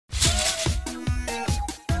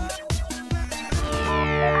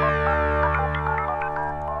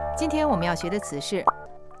今天我们要学的词是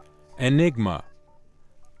Enigma.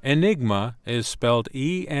 Enigma is spelled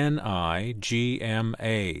E-N-I-G-M-A.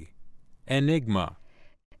 Enigma.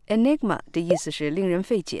 Enigma 的意思是令人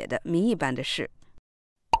费解的、谜一般的事。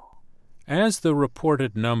As the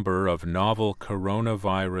reported number of novel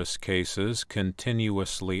coronavirus cases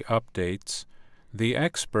continuously updates, the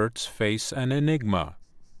experts face an enigma.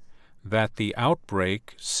 That the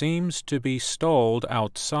outbreak seems to be stalled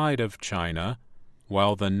outside of China,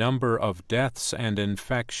 while the number of deaths and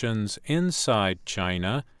infections inside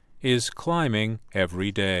China is climbing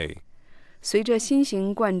every day. 随着新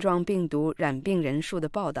型冠状病毒染病人数的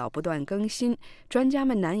报道不断更新，专家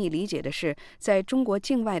们难以理解的是，在中国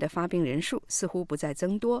境外的发病人数似乎不再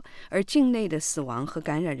增多，而境内的死亡和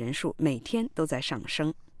感染人数每天都在上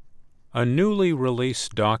升。A newly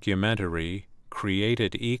released documentary,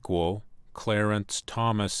 Created Equal, Clarence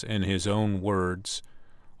Thomas in his own words,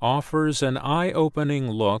 offers an eye-opening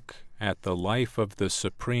look at the life of the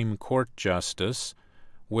Supreme Court Justice,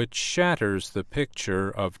 which shatters the picture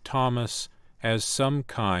of Thomas as some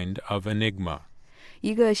kind of enigma.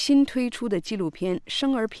 一个新推出的纪录片《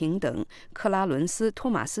生而平等：克拉伦斯·托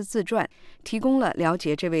马斯自传》提供了了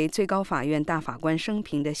解这位最高法院大法官生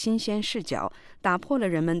平的新鲜视角，打破了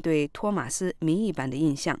人们对托马斯谜一般的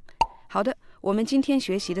印象。好的，我们今天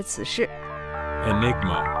学习的词是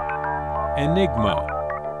Enigma. Enigma.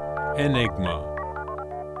 Enigma.